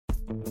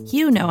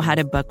You know how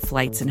to book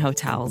flights and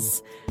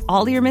hotels.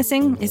 All you're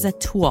missing is a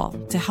tool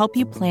to help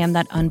you plan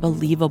that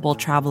unbelievable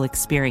travel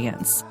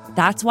experience.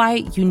 That's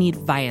why you need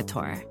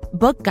Viator.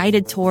 Book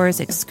guided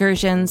tours,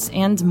 excursions,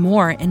 and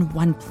more in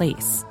one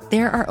place.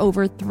 There are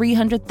over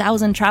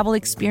 300,000 travel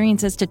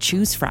experiences to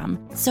choose from,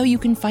 so you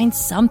can find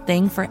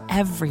something for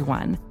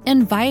everyone.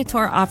 And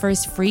Viator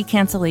offers free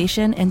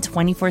cancellation and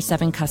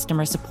 24/7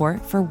 customer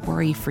support for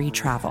worry-free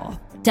travel.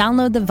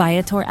 Download the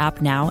Viator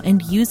app now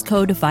and use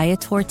code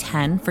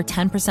Viator10 for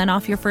 10%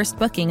 off your first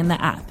booking in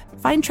the app.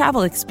 Find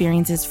travel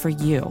experiences for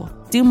you.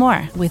 Do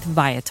more with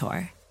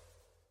Viator.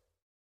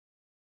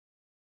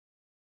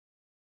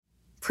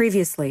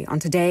 Previously on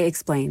Today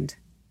Explained.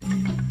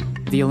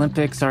 The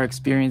Olympics are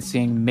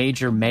experiencing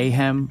major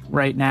mayhem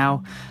right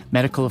now.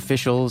 Medical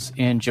officials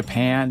in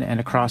Japan and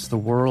across the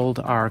world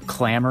are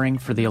clamoring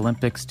for the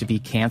Olympics to be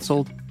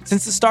canceled.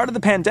 Since the start of the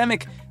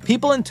pandemic,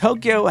 people in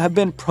Tokyo have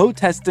been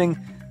protesting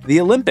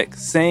the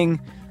Olympics, saying,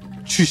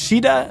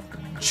 "Chushida,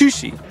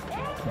 Chushi,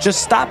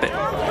 just stop it."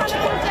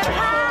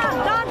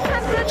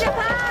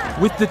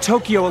 With the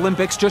Tokyo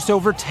Olympics just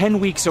over 10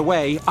 weeks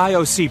away,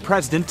 IOC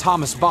President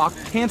Thomas Bach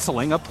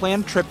canceling a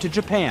planned trip to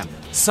Japan,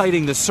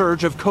 citing the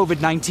surge of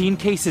COVID-19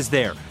 cases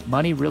there.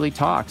 Money really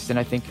talks, and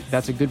I think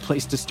that's a good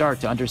place to start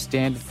to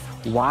understand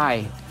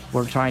why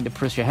we're trying to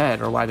push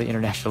ahead, or why the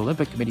International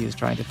Olympic Committee is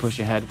trying to push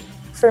ahead.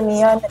 For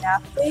me, I'm an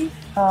athlete,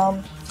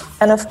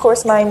 and of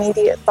course my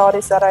immediate thought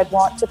is that I'd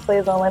want to play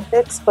the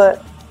Olympics,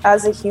 but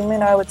as a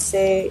human, I would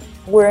say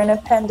we're in a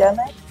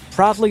pandemic.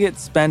 Profligate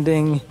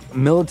spending,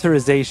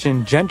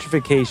 militarization,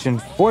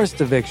 gentrification, forced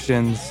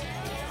evictions,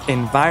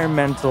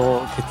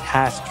 environmental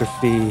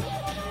catastrophe.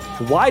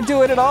 Why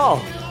do it at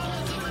all?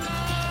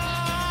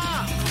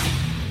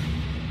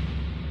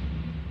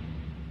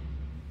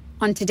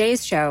 On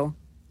today's show,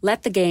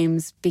 let the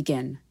games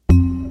begin.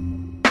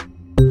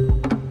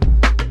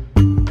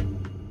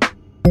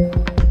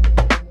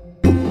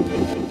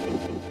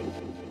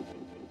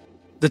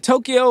 The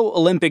Tokyo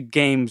Olympic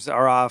Games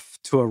are off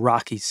to a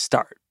rocky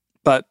start,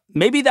 but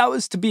maybe that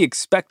was to be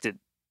expected.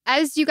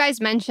 As you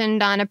guys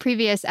mentioned on a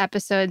previous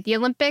episode, the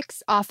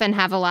Olympics often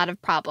have a lot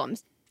of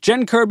problems.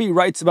 Jen Kirby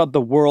writes about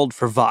the world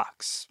for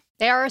Vox.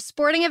 They are a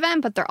sporting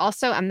event, but they're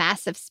also a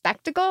massive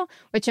spectacle,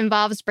 which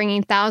involves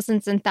bringing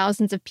thousands and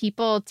thousands of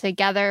people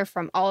together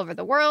from all over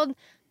the world.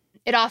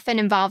 It often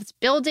involves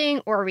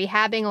building or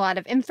rehabbing a lot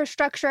of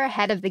infrastructure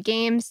ahead of the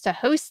games to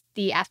host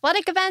the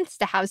athletic events,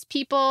 to house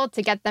people,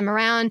 to get them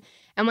around.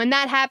 And when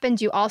that happens,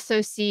 you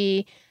also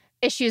see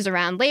issues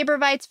around labor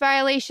rights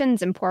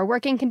violations and poor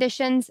working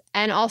conditions,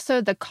 and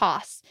also the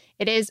costs.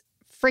 It is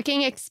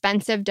freaking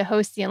expensive to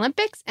host the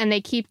Olympics, and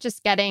they keep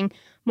just getting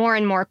more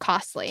and more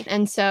costly.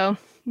 And so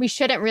we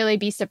shouldn't really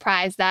be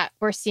surprised that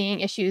we're seeing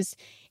issues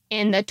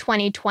in the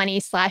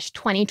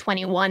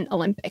 2020/2021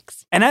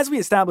 Olympics. And as we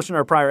established in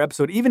our prior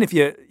episode, even if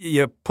you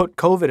put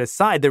COVID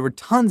aside, there were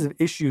tons of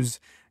issues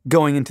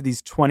going into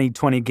these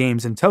 2020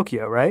 games in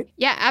Tokyo, right?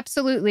 Yeah,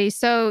 absolutely.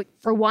 So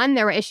for one,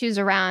 there were issues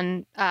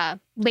around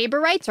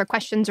labor rights, or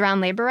questions around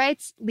labor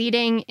rights.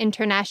 Leading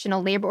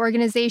international labor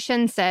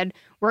organizations said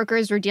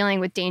workers were dealing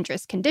with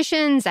dangerous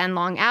conditions and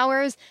long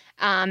hours.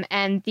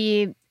 And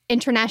the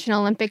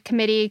International Olympic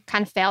Committee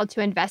kind of failed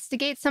to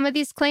investigate some of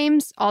these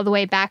claims all the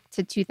way back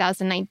to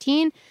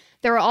 2019.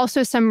 There were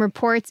also some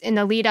reports in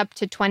the lead up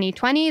to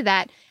 2020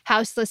 that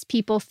houseless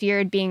people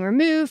feared being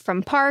removed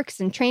from parks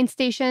and train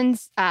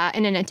stations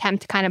in an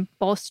attempt to kind of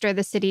bolster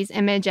the city's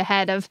image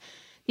ahead of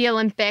the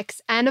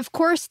Olympics. And of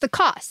course, the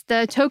cost.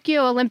 The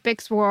Tokyo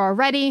Olympics were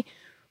already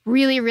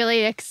really,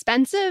 really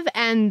expensive.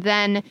 And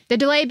then the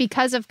delay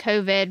because of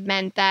COVID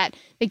meant that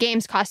the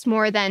games cost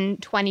more than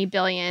 $20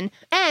 billion.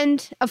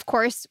 And of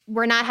course,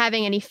 we're not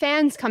having any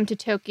fans come to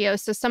Tokyo.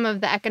 So some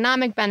of the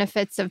economic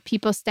benefits of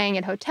people staying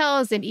at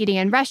hotels and eating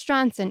in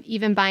restaurants and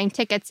even buying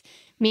tickets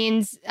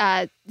means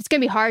it's going to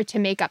be hard to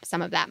make up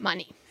some of that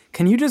money.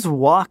 Can you just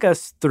walk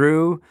us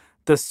through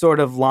the sort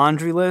of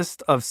laundry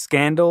list of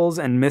scandals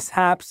and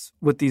mishaps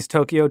with these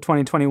Tokyo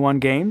 2021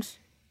 games?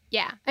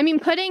 Yeah. I mean,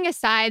 putting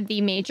aside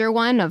the major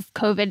one of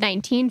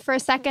COVID-19 for a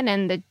second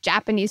and the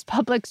Japanese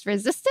public's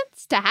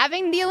resistance to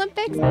having the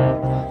Olympics.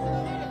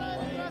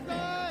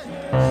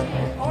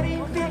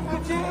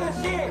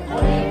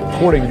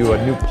 According to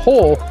a new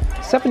poll,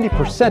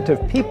 70%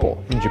 of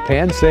people in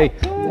Japan say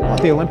they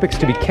want the Olympics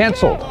to be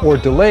canceled or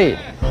delayed.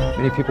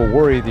 Many people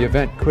worry the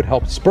event could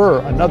help spur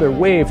another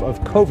wave of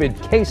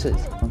COVID cases.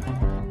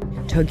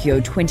 Tokyo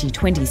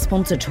 2020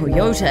 sponsor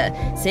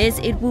Toyota says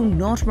it will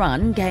not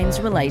run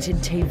games-related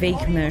TV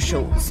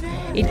commercials.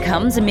 It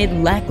comes amid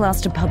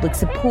lackluster public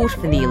support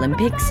for the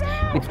Olympics,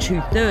 with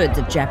 2/3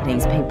 of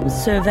Japanese people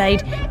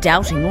surveyed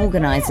doubting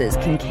organisers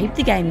can keep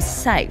the games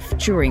safe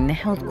during the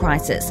health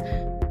crisis.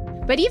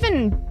 But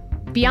even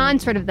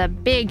beyond sort of the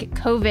big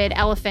COVID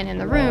elephant in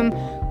the room,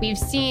 we've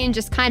seen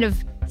just kind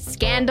of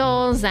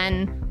scandals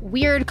and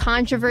weird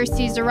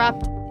controversies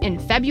erupt. In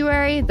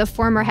February, the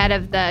former head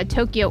of the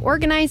Tokyo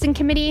Organizing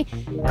Committee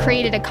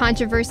created a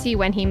controversy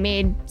when he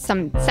made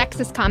some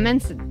sexist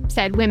comments that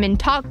said women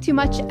talk too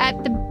much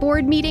at the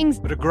board meetings.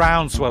 But a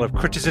groundswell of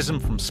criticism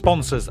from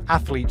sponsors,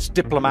 athletes,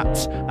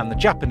 diplomats, and the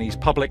Japanese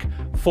public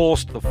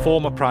forced the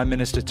former Prime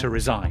Minister to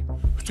resign.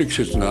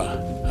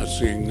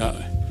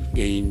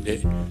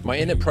 My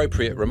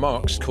inappropriate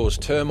remarks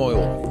caused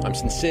turmoil. I'm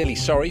sincerely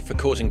sorry for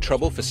causing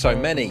trouble for so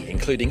many,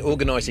 including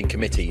organising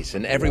committees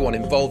and everyone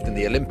involved in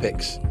the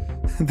Olympics.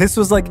 This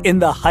was like in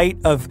the height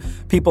of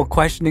people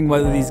questioning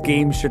whether these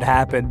games should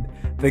happen.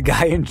 The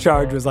guy in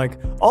charge was like,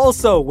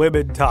 also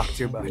women talk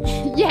too much.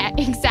 Yeah,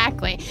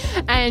 exactly.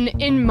 And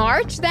in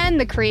March, then,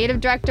 the creative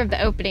director of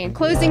the opening and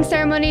closing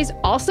ceremonies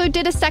also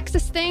did a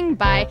sexist thing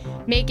by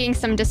making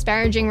some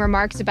disparaging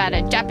remarks about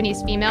a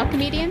Japanese female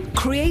comedian.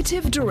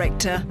 Creative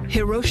director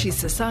Hiroshi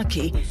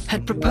Sasaki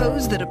had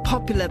proposed that a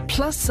popular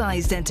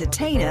plus-sized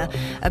entertainer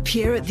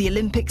appear at the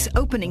Olympics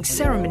opening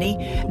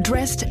ceremony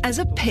dressed as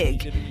a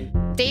pig.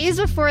 Days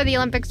before the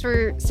Olympics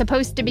were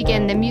supposed to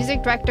begin, the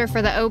music director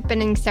for the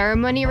opening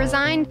ceremony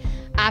resigned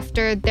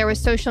after there was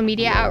social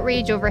media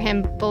outrage over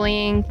him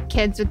bullying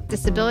kids with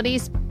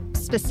disabilities,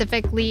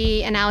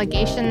 specifically an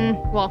allegation,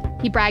 well,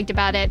 he bragged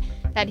about it,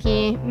 that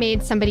he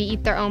made somebody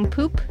eat their own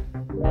poop.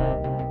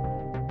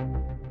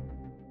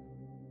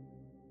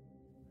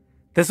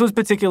 This was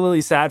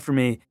particularly sad for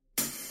me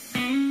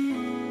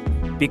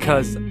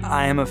because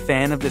I am a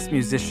fan of this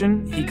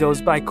musician. He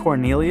goes by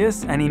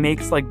Cornelius, and he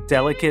makes like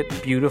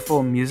delicate,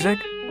 beautiful music.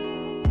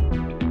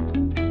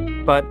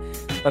 But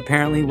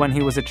apparently when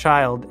he was a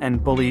child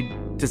and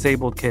bullied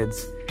disabled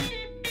kids,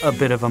 a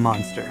bit of a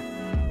monster.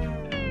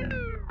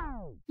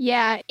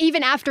 Yeah,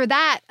 even after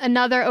that,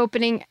 another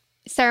opening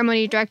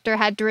ceremony director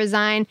had to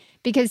resign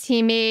because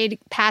he made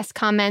past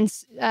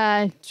comments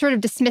sort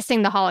of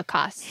dismissing the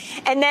Holocaust.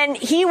 And then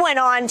he went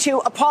on to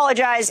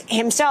apologize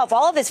himself.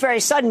 All of this very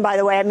sudden, by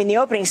the way. I mean, the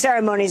opening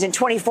ceremony is in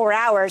 24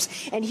 hours.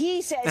 And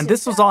he says... And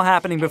this was all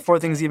happening before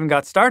things even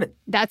got started.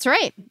 That's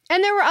right.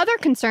 And there were other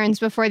concerns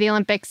before the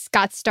Olympics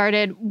got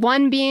started,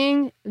 one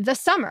being the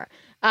summer.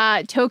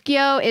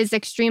 Tokyo is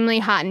extremely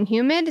hot and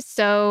humid,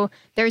 so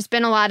there's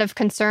been a lot of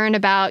concern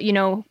about,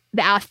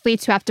 the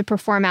athletes who have to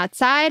perform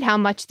outside, how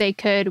much they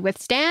could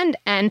withstand.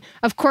 And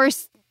of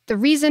course, the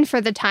reason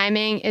for the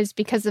timing is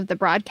because of the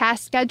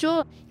broadcast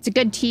schedule. It's a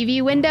good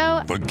TV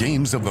window. The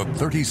games of the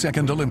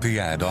 32nd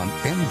Olympiad on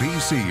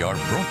NBC are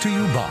brought to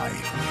you by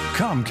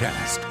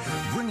Comcast.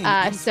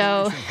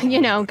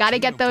 Got to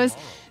get those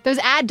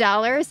ad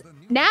dollars.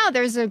 Now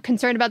there's a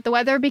concern about the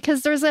weather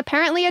because there's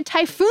apparently a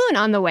typhoon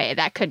on the way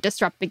that could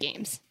disrupt the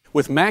games.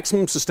 With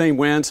maximum sustained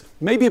winds,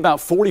 maybe about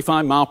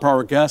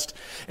 45-mile-per-hour gust,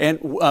 and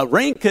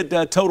rain could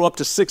total up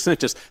to 6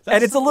 inches.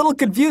 And it's a little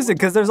confusing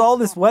because there's all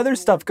this weather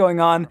stuff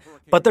going on,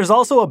 but there's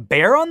also a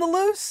bear on the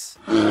loose?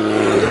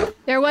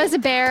 There was a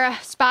bear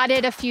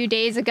spotted a few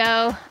days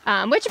ago,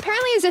 which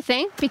apparently is a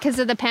thing because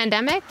of the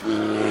pandemic.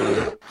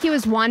 He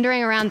was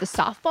wandering around the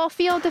softball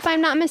field, if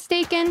I'm not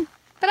mistaken.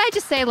 But I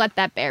just say let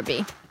that bear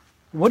be.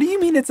 What do you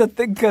mean it's a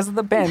thing because of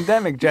the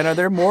pandemic, Jen? Are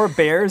there more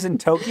bears in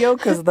Tokyo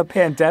because of the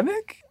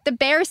pandemic? The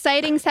bear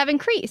sightings have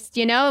increased,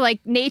 like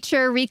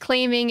nature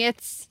reclaiming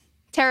its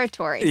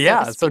territory.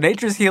 Yeah, so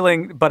nature's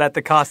healing, but at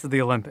the cost of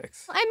the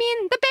Olympics. I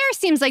mean, the bear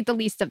seems like the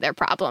least of their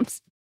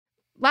problems.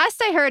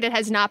 Last I heard, it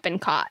has not been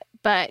caught.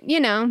 But,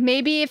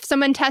 maybe if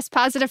someone tests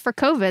positive for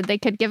COVID, they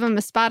could give him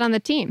a spot on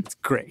the team. It's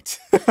great.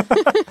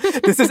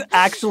 This is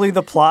actually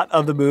the plot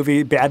of the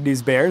movie Bad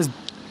News Bears. It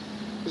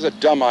was a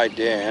dumb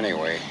idea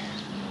anyway.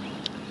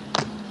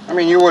 I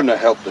mean, you wouldn't have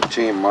helped the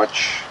team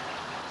much.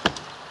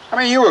 I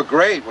mean, you were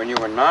great when you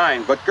were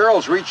 9, but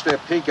girls reach their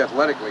peak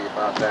athletically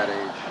about that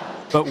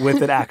age. But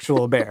with an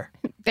actual bear.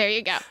 There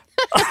you go.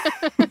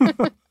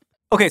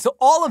 Okay, so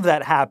all of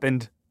that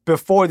happened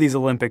before these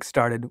Olympics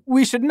started.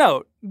 We should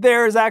note,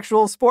 there's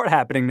actual sport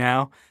happening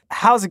now.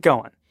 How's it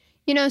going?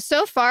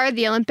 So far,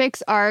 the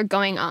Olympics are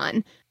going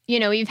on.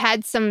 We've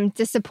had some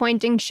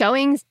disappointing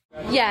showings.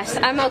 Yes,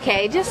 I'm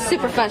okay. Just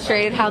super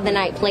frustrated how the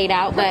night played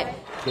out, but...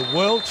 The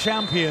world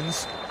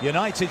champions,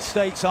 United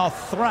States, are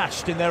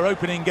thrashed in their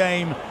opening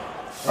game.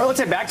 All right, let's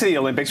head back to the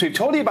Olympics. We've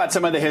told you about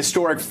some of the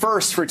historic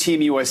firsts for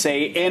Team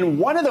USA, and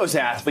one of those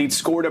athletes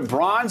scored a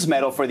bronze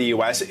medal for the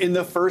U.S. in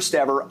the first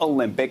ever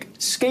Olympic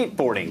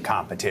skateboarding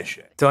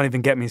competition. Don't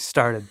even get me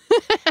started.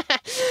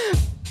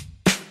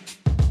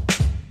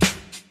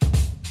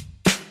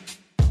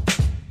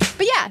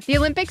 But yeah, the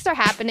Olympics are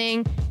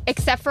happening,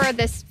 except for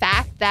this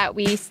fact that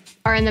we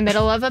are in the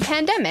middle of a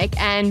pandemic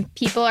and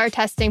people are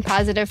testing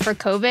positive for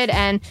COVID,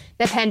 and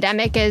the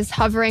pandemic is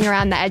hovering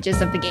around the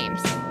edges of the games.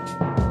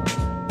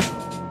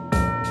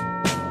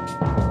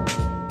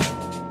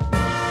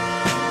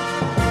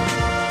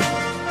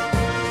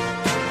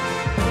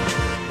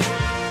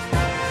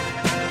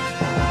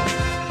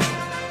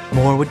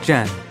 More with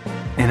Jen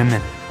in a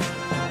minute.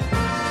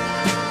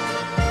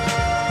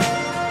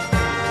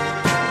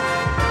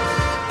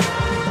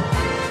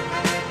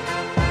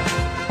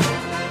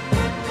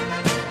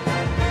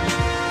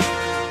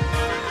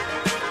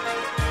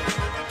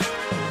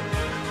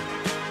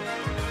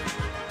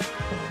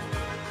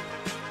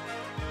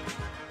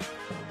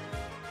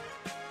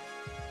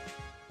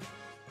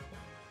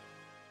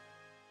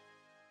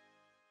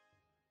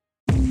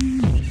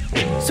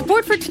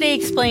 Support for Today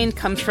Explained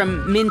comes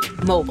from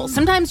Mint Mobile.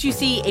 Sometimes you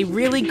see a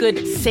really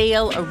good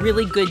sale, a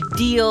really good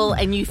deal,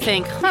 and you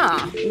think,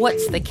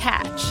 what's the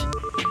catch?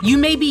 You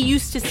may be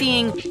used to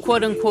seeing,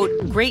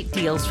 quote-unquote, great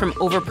deals from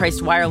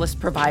overpriced wireless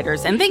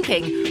providers and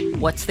thinking,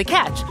 what's the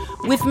catch?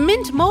 With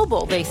Mint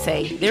Mobile, they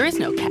say, there is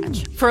no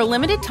catch. For a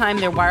limited time,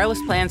 their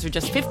wireless plans are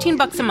just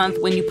 $15 a month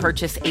when you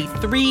purchase a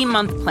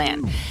 3-month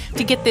plan.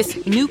 To get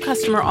this new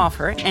customer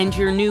offer and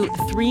your new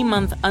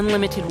 3-month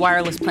unlimited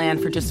wireless plan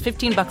for just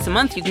 $15 a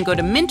month, you can go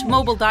to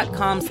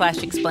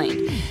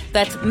mintmobile.com/explained.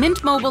 That's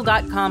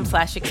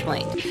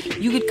mintmobile.com/explained.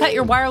 You could cut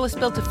your wireless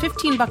bill to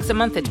 $15 a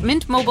month at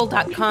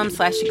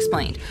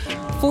mintmobile.com/explained.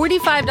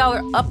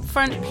 $45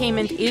 upfront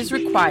payment is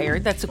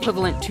required. That's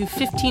equivalent to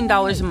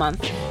 $15 a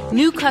month.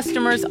 New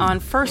customers on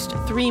first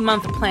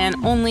 3-month plan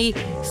only.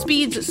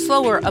 Speeds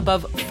slower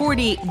above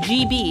 40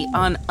 GB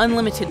on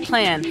unlimited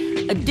plan.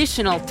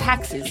 Additional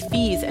taxes,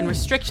 fees, and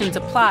restrictions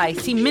apply.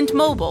 See Mint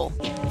Mobile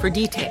for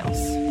details.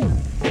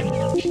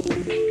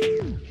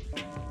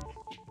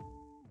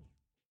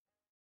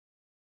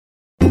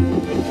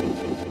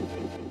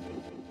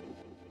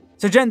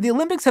 So, Jen, the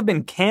Olympics have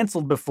been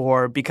canceled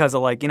before because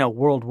of,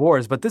 world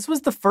wars, but this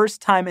was the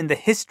first time in the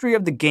history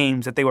of the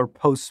Games that they were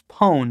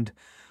postponed.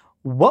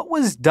 What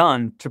was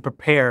done to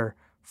prepare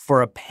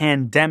for a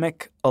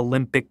pandemic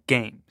Olympic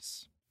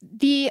Games?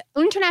 The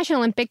International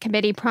Olympic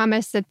Committee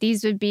promised that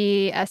these would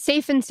be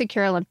safe and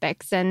secure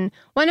Olympics. And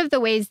one of the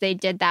ways they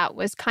did that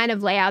was kind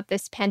of lay out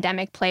this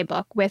pandemic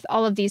playbook with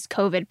all of these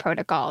COVID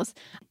protocols.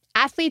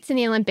 Athletes in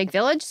the Olympic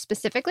Village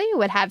specifically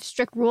would have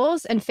strict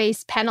rules and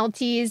face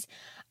penalties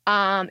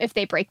if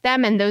they break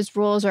them. And those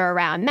rules are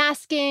around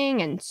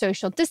masking and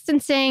social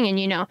distancing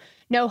and,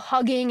 no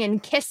hugging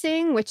and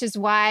kissing, which is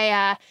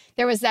why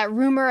there was that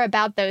rumor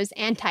about those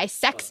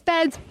anti-sex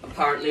beds.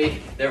 Apparently,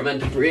 they're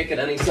meant to break at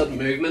any sudden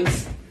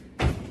movements.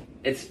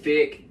 It's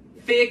fake.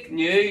 Fake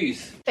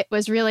news. It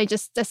was really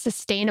just a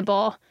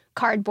sustainable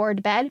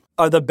cardboard bed.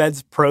 Are the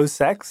beds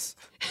pro-sex?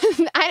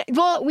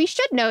 Well, we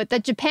should note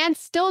that Japan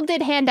still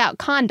did hand out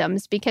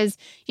condoms because,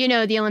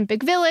 the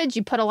Olympic Village,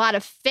 you put a lot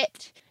of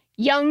fit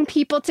young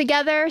people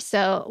together,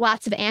 so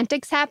lots of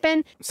antics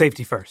happen.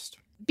 Safety first.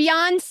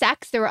 Beyond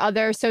sex, there were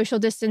other social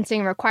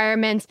distancing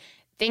requirements.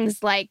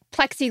 Things like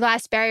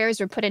plexiglass barriers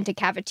were put into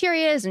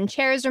cafeterias and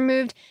chairs were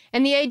moved.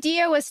 And the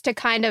idea was to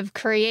kind of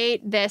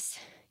create this,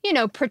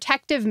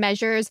 protective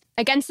measures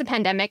against the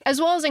pandemic,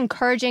 as well as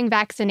encouraging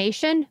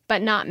vaccination,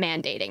 but not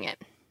mandating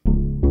it.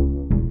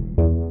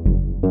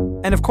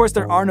 And of course,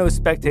 there are no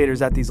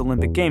spectators at these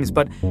Olympic Games,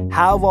 but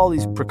how have all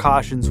these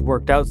precautions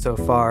worked out so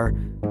far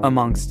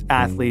amongst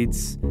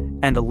athletes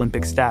and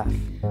Olympic staff?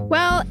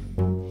 Well,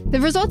 the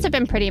results have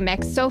been pretty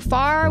mixed. So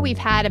far, we've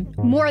had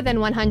more than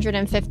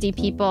 150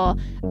 people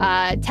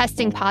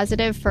testing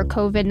positive for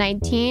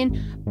COVID-19,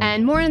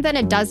 and more than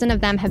a dozen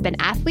of them have been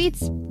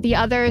athletes. The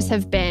others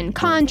have been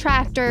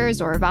contractors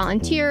or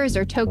volunteers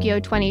or Tokyo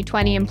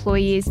 2020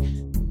 employees.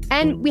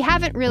 And we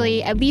haven't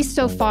really, at least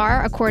so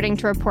far, according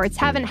to reports,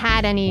 haven't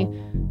had any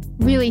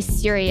really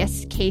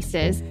serious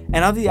cases.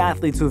 And of the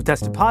athletes who have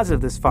tested positive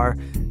this far,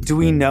 do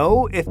we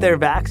know if they're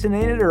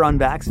vaccinated or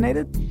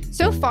unvaccinated?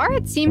 So far,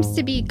 it seems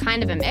to be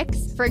kind of a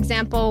mix. For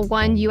example,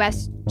 one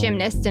U.S.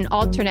 gymnast, an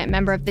alternate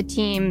member of the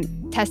team,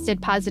 tested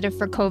positive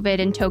for COVID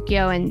in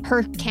Tokyo, and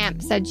her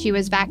camp said she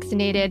was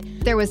vaccinated.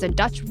 There was a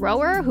Dutch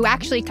rower who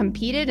actually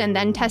competed and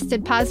then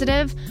tested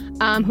positive,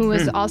 who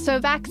was also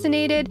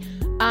vaccinated.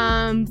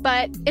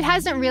 But it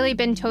hasn't really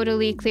been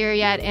totally clear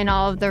yet in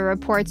all of the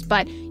reports.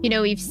 But,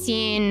 we've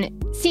seen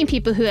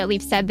people who at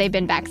least said they've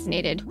been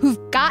vaccinated who've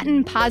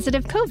gotten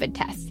positive COVID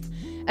tests.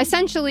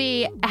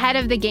 Essentially, ahead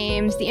of the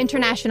Games, the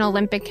International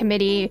Olympic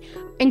Committee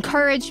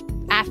encouraged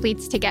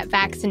athletes to get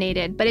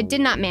vaccinated, but it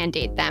did not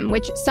mandate them,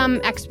 which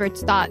some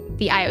experts thought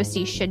the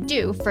IOC should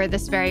do for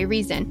this very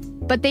reason.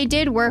 But they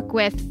did work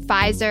with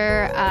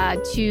Pfizer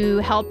to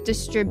help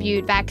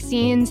distribute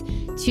vaccines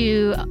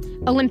to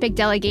Olympic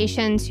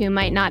delegations who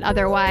might not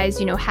otherwise,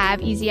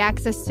 have easy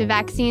access to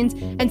vaccines.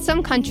 And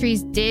some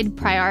countries did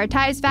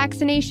prioritize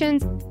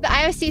vaccinations. The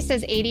IOC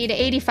says 80 to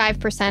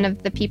 85%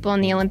 of the people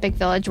in the Olympic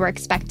Village were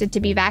expected to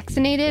be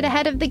vaccinated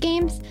ahead of the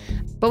Games.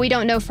 But we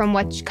don't know from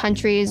which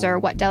countries or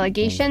what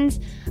delegations.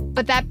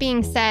 But that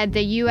being said,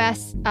 the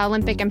U.S.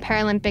 Olympic and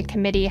Paralympic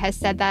Committee has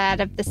said that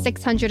out of the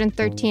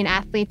 613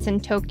 athletes in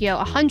Tokyo,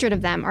 100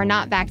 of them are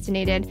not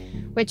vaccinated,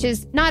 which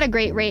is not a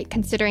great rate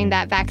considering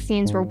that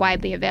vaccines were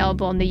widely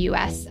available in the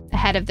U.S.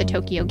 ahead of the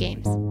Tokyo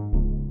Games.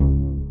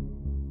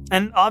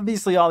 And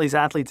obviously all these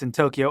athletes in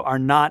Tokyo are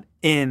not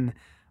in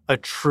a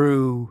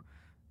true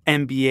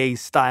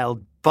NBA-style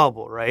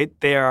bubble, right?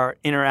 They are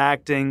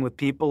interacting with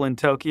people in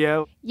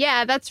Tokyo.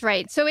 Yeah, that's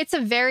right. So it's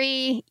a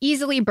very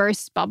easily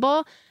burst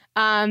bubble.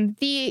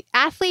 The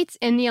athletes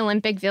in the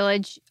Olympic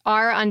Village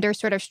are under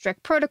sort of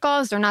strict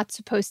protocols. They're not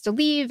supposed to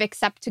leave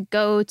except to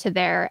go to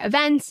their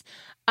events.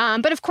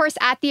 But of course,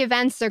 at the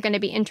events, they're going to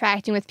be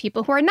interacting with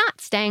people who are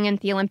not staying in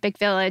the Olympic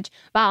Village,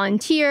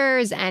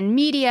 volunteers and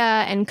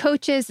media and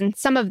coaches. And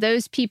some of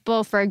those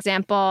people, for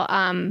example,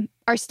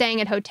 are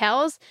staying at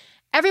hotels.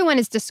 everyone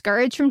is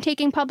discouraged from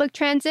taking public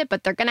transit,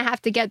 but they're going to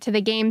have to get to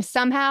the games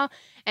somehow.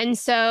 And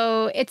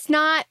so it's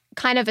not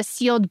kind of a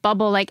sealed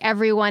bubble like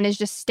everyone is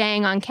just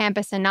staying on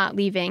campus and not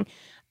leaving.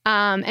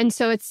 And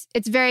so it's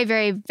very,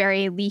 very,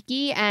 very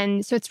leaky.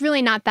 And so it's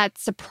really not that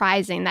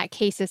surprising that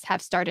cases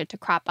have started to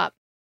crop up.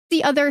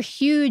 The other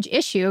huge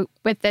issue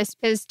with this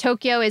is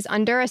Tokyo is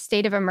under a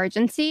state of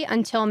emergency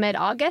until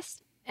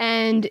mid-August.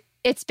 And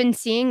it's been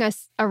seeing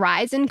a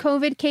rise in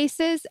COVID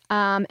cases.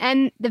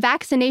 And the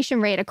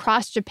vaccination rate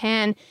across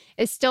Japan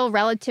is still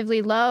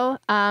relatively low.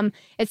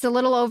 It's a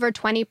little over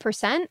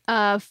 20%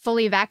 of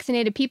fully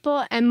vaccinated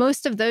people. And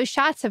most of those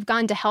shots have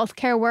gone to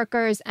healthcare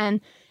workers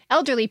and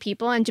elderly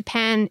people, and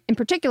Japan in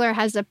particular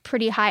has a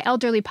pretty high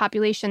elderly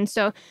population.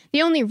 So they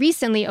only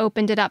recently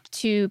opened it up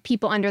to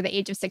people under the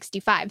age of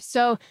 65.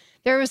 So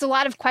there was a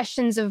lot of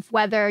questions of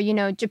whether,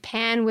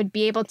 Japan would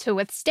be able to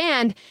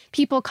withstand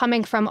people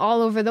coming from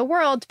all over the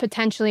world,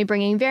 potentially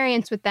bringing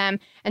variants with them,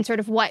 and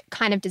sort of what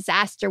kind of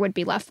disaster would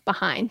be left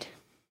behind.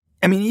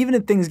 I mean, even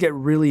if things get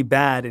really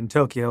bad in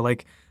Tokyo,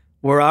 like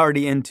we're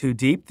already in too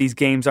deep, these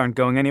games aren't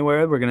going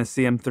anywhere, we're going to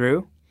see them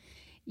through.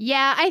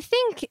 Yeah, I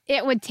think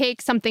it would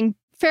take something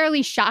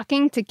fairly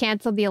shocking to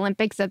cancel the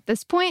Olympics at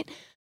this point.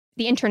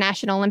 The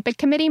International Olympic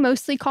Committee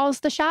mostly calls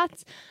the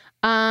shots.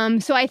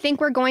 So I think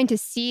we're going to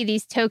see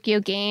these Tokyo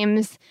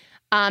Games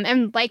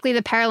and likely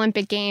the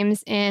Paralympic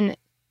Games in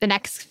the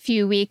next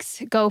few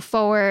weeks go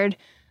forward.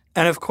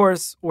 And of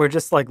course, we're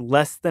just like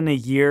less than a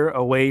year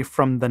away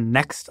from the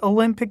next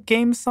Olympic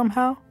Games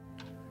somehow.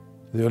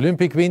 The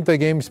Olympic Winter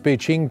Games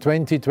Beijing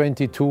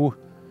 2022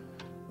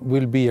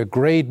 will be a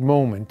great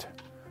moment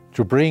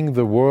to bring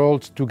the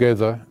world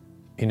together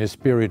in a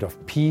spirit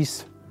of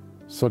peace,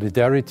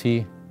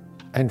 solidarity,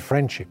 and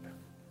friendship.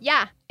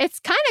 Yeah, it's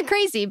kind of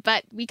crazy,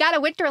 but we got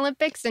a Winter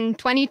Olympics in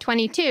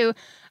 2022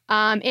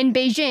 in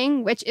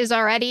Beijing, which is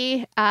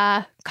already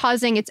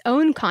causing its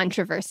own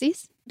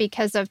controversies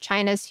because of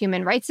China's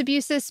human rights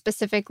abuses,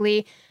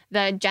 specifically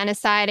the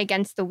genocide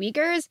against the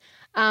Uyghurs.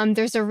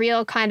 There's a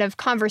real kind of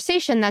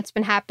conversation that's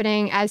been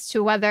happening as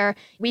to whether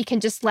we can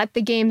just let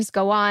the games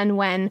go on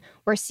when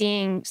we're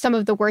seeing some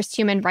of the worst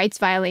human rights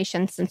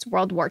violations since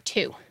World War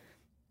II.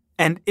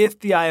 And if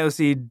the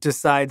IOC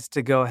decides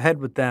to go ahead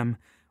with them,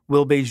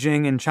 will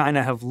Beijing and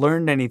China have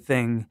learned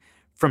anything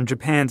from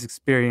Japan's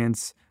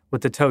experience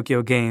with the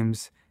Tokyo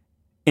Games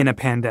in a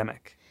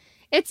pandemic?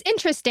 It's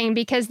interesting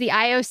because the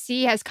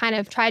IOC has kind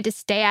of tried to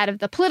stay out of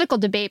the political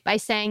debate by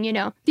saying,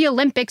 the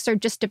Olympics are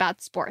just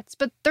about sports,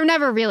 but they're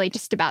never really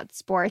just about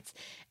sports.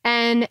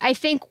 And I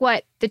think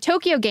what the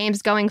Tokyo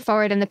Games going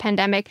forward in the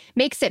pandemic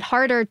makes it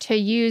harder to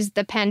use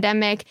the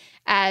pandemic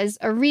as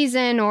a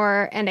reason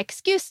or an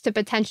excuse to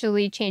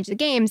potentially change the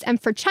games. And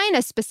for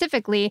China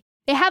specifically,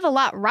 they have a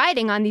lot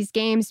riding on these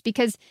games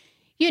because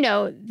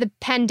the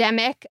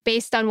pandemic,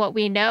 based on what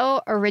we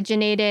know,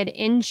 originated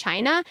in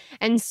China.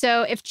 And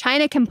so if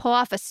China can pull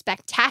off a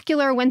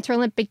spectacular Winter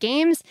Olympic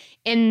Games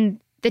in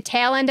the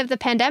tail end of the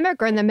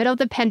pandemic or in the middle of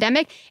the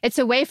pandemic, it's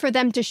a way for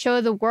them to show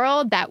the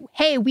world that,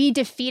 hey, we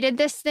defeated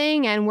this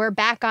thing and we're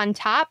back on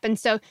top. And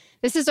so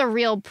this is a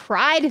real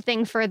pride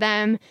thing for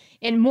them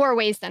in more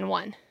ways than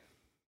one.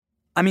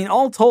 I mean,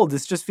 all told,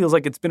 this just feels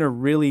like it's been a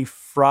really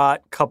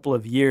fraught couple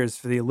of years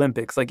for the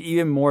Olympics, like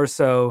even more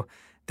so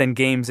than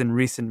games in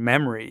recent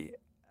memory.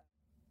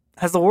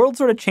 Has the world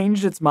sort of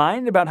changed its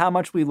mind about how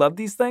much we love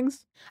these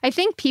things? I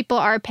think people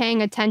are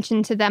paying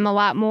attention to them a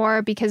lot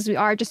more because we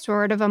are just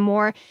sort of a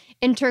more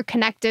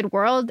interconnected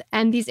world,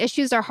 and these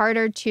issues are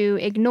harder to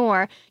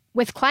ignore.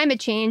 With climate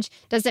change,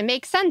 does it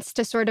make sense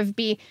to sort of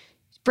be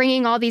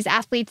bringing all these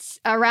athletes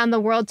around the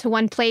world to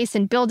one place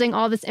and building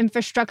all this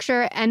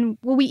infrastructure? And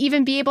will we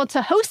even be able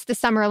to host the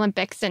Summer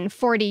Olympics in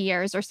 40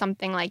 years or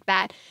something like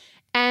that?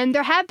 And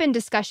there have been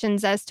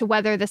discussions as to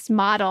whether this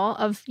model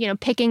of,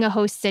 picking a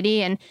host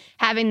city and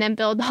having them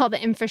build all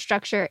the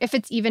infrastructure, if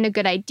it's even a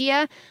good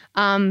idea.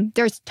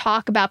 There's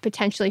talk about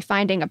potentially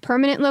finding a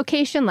permanent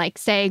location, like,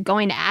 say,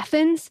 going to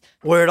Athens.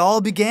 Where it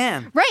all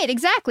began. Right,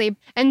 exactly.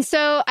 And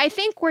so I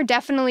think we're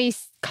definitely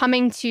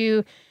coming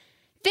to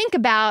think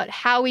about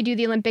how we do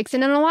the Olympics.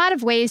 And in a lot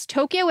of ways,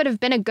 Tokyo would have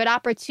been a good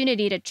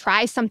opportunity to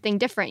try something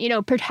different,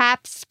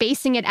 perhaps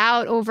spacing it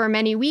out over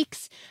many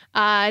weeks,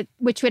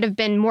 which would have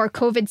been more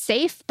COVID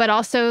safe, but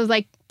also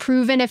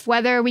proven if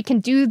whether we can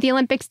do the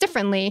Olympics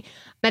differently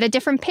at a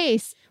different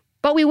pace.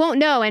 But we won't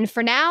know. And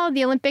for now,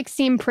 the Olympics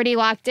seem pretty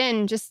locked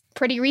in. Just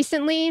pretty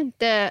recently,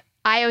 the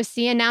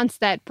IOC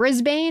announced that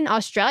Brisbane,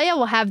 Australia,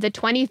 will have the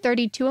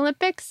 2032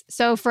 Olympics.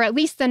 So for at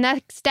least the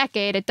next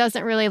decade, it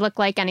doesn't really look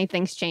like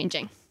anything's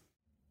changing.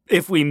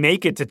 If we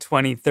make it to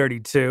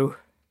 2032.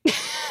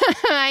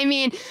 I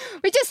mean,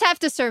 we just have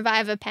to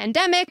survive a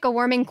pandemic, a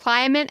warming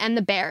climate, and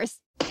the bears.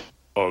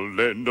 Da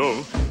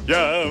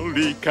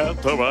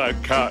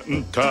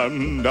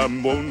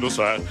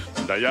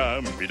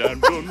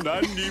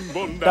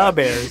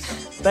bears.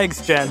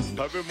 Thanks, Jen.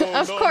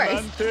 Of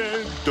course.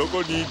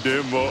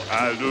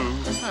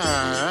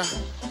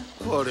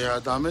 こり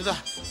ゃダメだ。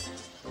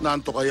な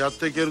んとかやっ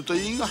ていけると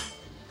いいが。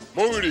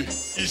もぐり、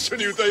一緒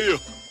に歌えよ。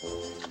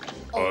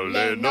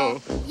俺の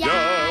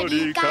や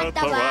り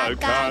方は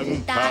簡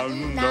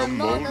単な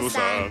ものさ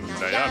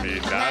悩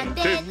みなん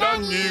て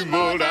何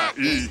もな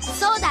い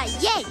そうだイエ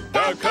イ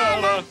だ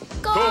から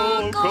こ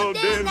こ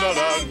でなら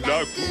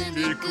楽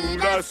に暮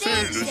らせる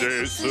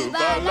ぜ素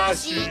晴ら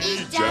しい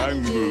ジャ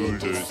ング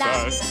ル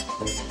さ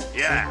い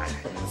や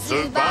素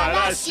晴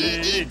らし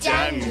いジ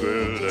ャン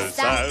グル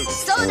さ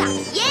そうだイ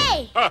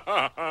エイ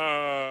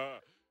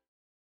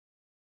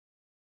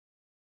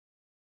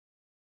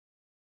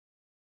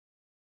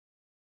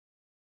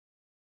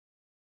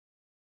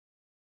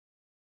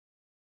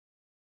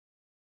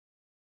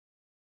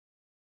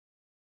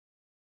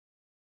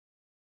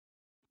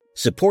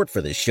Support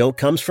for this show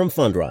comes from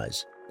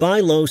Fundrise. Buy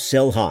low,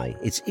 sell high.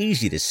 It's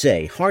easy to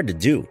say, hard to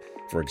do.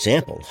 For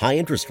example, high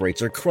interest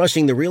rates are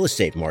crushing the real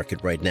estate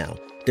market right now.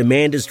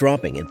 Demand is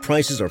dropping and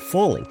prices are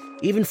falling,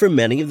 even for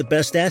many of the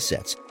best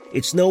assets.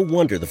 It's no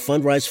wonder the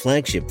Fundrise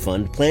Flagship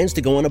Fund plans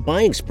to go on a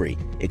buying spree,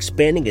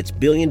 expanding its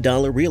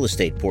billion-dollar real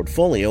estate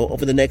portfolio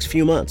over the next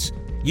few months.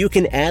 You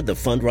can add the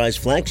Fundrise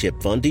Flagship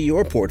Fund to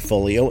your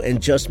portfolio in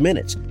just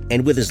minutes,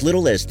 and with as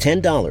little as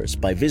 $10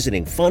 by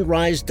visiting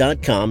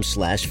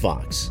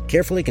fundrise.com/Fox.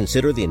 Carefully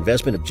consider the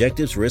investment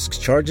objectives, risks,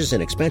 charges,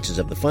 and expenses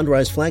of the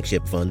Fundrise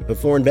Flagship Fund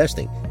before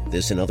investing.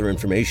 This and other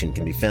information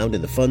can be found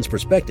in the fund's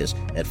prospectus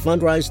at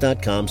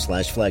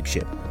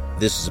fundrise.com/flagship.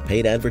 This is a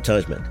paid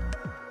advertisement.